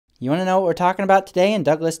You want to know what we're talking about today in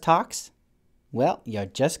Douglas Talks? Well, you're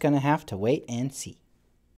just going to have to wait and see.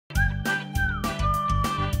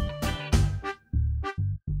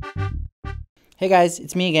 Hey guys,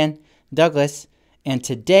 it's me again, Douglas, and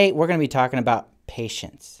today we're going to be talking about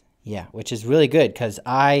patience. Yeah, which is really good because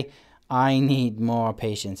I need more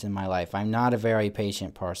patience in my life. I'm not a very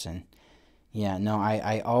patient person. Yeah, no,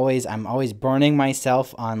 I'm always burning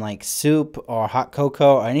myself on like soup or hot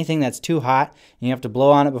cocoa or anything that's too hot. And you have to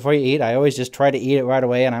blow on it before you eat. I always just try to eat it right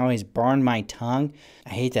away, and I always burn my tongue. I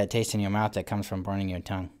hate that taste in your mouth that comes from burning your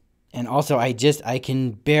tongue. And also, I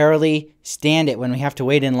can barely stand it when we have to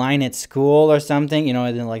wait in line at school or something, you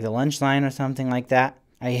know, like the lunch line or something like that.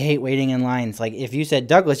 I hate waiting in lines. Like, if you said,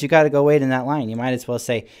 Douglas, you got to go wait in that line, you might as well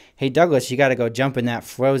say, hey, Douglas, you got to go jump in that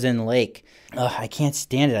frozen lake. Ugh, I can't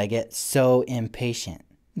stand it. I get so impatient.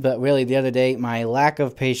 But really, the other day, my lack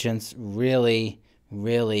of patience really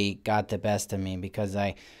got the best of me because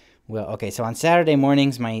so on Saturday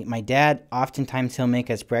mornings, my dad, oftentimes he'll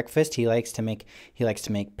make us breakfast. He likes to make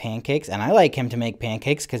pancakes, and I like him to make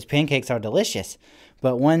pancakes because pancakes are delicious.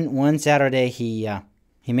 But one Saturday, he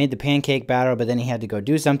made the pancake batter, but then he had to go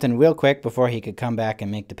do something real quick before he could come back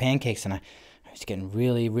and make the pancakes, and I was getting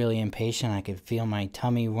really impatient. I could feel my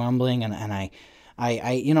tummy rumbling, and I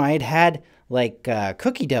had like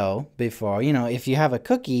cookie dough before. You know, if you have a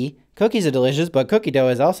cookies are delicious, but cookie dough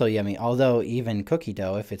is also yummy. Although even cookie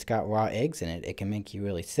dough, if it's got raw eggs in it, it can make you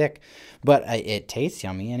really sick. But it tastes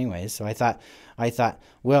yummy anyways. So I thought,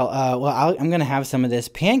 I'm gonna have some of this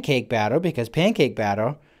pancake batter because pancake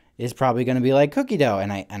batter is probably gonna be like cookie dough.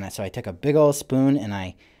 So I took a big old spoon and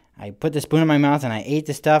I put the spoon in my mouth and I ate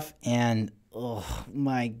the stuff, and oh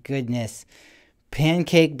my goodness.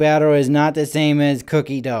 Pancake batter is not the same as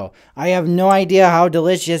cookie dough. I have no idea how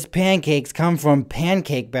delicious pancakes come from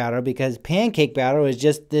pancake batter because pancake batter is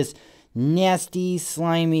just this nasty,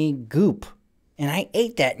 slimy goop. And I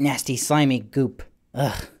ate that nasty, slimy goop.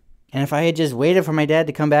 Ugh. And if I had just waited for my dad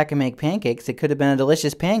to come back and make pancakes, it could have been a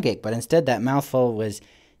delicious pancake. But instead, that mouthful was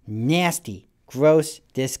nasty, gross,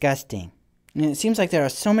 disgusting. And it seems like there are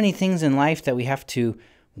so many things in life that we have to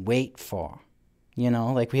wait for. You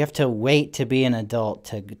know, like we have to wait to be an adult,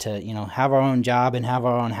 to have our own job and have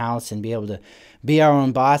our own house and be able to be our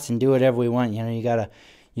own boss and do whatever we want. You know, you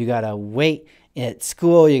gotta wait at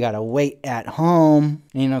school, you gotta wait at home.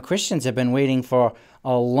 And, you know, Christians have been waiting for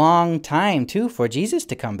a long time too for Jesus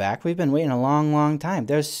to come back. We've been waiting a long time.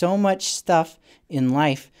 There's so much stuff in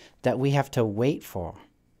life that we have to wait for.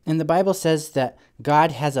 And the Bible says that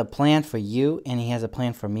God has a plan for you, and he has a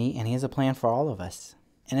plan for me, and he has a plan for all of us.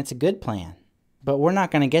 And it's a good plan. But we're not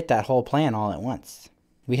going to get that whole plan all at once.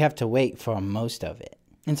 We have to wait for most of it.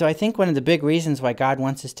 And so I think one of the big reasons why God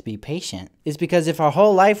wants us to be patient is because if our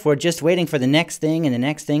whole life we're just waiting for the next thing and the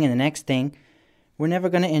next thing and the next thing, we're never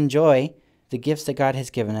going to enjoy the gifts that God has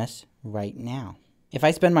given us right now. If I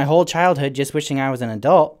spend my whole childhood just wishing I was an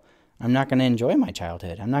adult, I'm not going to enjoy my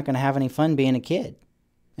childhood. I'm not going to have any fun being a kid.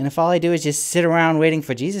 And if all I do is just sit around waiting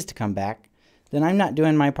for Jesus to come back, then I'm not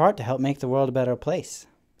doing my part to help make the world a better place.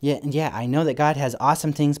 Yeah, I know that God has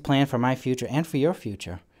awesome things planned for my future and for your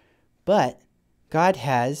future. But God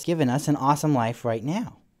has given us an awesome life right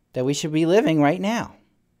now that we should be living right now.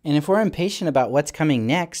 And if we're impatient about what's coming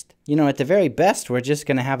next, you know, at the very best, we're just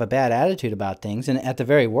going to have a bad attitude about things. And at the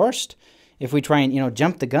very worst, if we try and,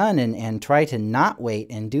 jump the gun and try to not wait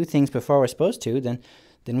and do things before we're supposed to, then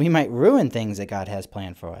we might ruin things that God has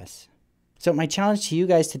planned for us. So my challenge to you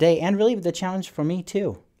guys today, and really the challenge for me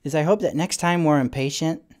too, is I hope that next time we're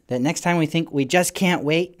impatient, that next time we think we just can't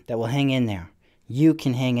wait, that we'll hang in there. You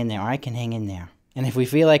can hang in there. I can hang in there. And if we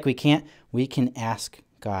feel like we can't, we can ask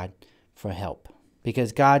God for help.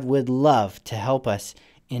 Because God would love to help us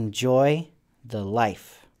enjoy the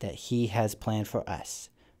life that he has planned for us,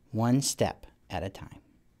 one step at a time.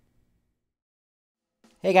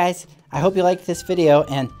 Hey guys, I hope you liked this video.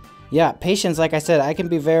 And yeah, patience, like I said, I can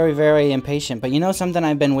be very impatient. But you know something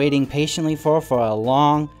I've been waiting patiently for a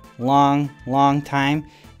long time?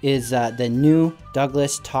 Is the new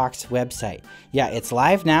Douglas Talks website. Yeah, it's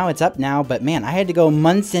live now, it's up now, but man, I had to go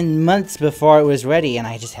months and months before it was ready, and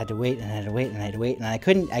I just had to wait, and I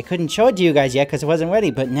couldn't show it to you guys yet because it wasn't ready,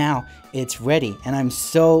 but now it's ready, and I'm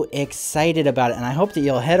so excited about it, and I hope that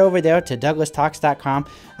you'll head over there to douglastalks.com.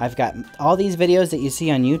 I've got all these videos that you see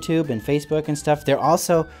on YouTube and Facebook and stuff. They're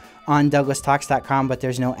also on douglastalks.com, but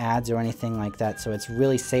there's no ads or anything like that, so it's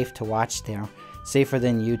really safe to watch there. Safer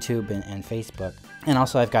than YouTube and Facebook. And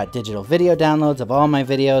also I've got digital video downloads of all my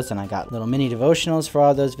videos, and I got little mini devotionals for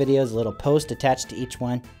all those videos, a little post attached to each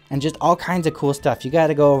one, and just all kinds of cool stuff. You got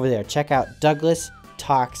to go over there. Check out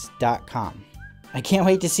douglastalks.com. I can't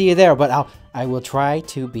wait to see you there, but I will try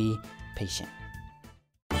to be patient.